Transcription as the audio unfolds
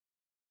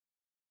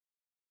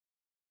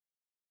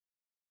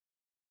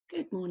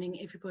Good morning,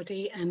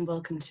 everybody, and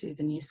welcome to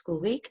the new school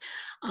week.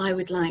 I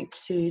would like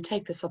to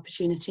take this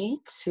opportunity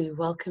to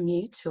welcome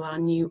you to our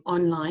new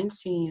online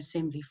singing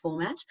assembly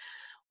format.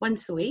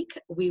 Once a week,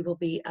 we will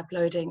be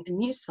uploading a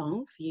new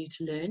song for you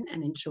to learn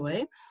and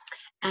enjoy.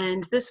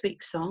 And this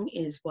week's song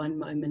is One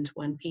Moment,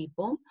 One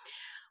People.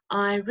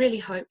 I really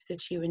hope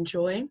that you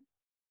enjoy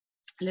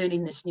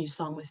learning this new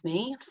song with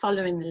me.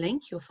 Following the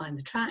link, you'll find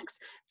the tracks,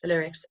 the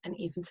lyrics, and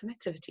even some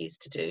activities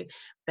to do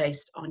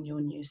based on your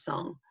new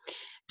song.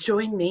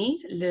 Join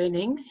me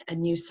learning a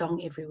new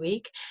song every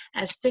week,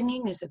 as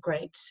singing is a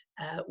great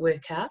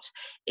workout.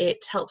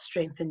 It helps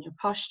strengthen your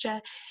posture.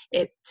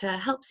 It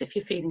helps if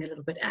you're feeling a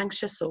little bit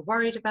anxious or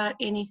worried about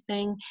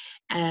anything,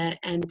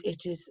 and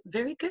it is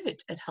very good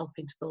at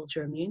helping to build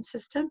your immune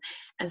system,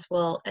 as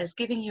well as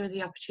giving you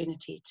the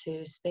opportunity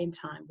to spend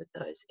time with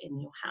those in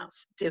your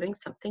house doing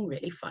something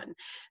really fun.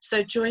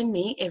 So join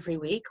me every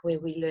week where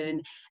we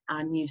learn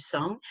our new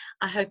song.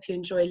 I hope you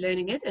enjoy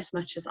learning it as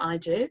much as I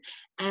do,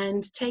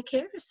 and take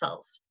care of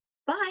yourselves.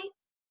 Bye.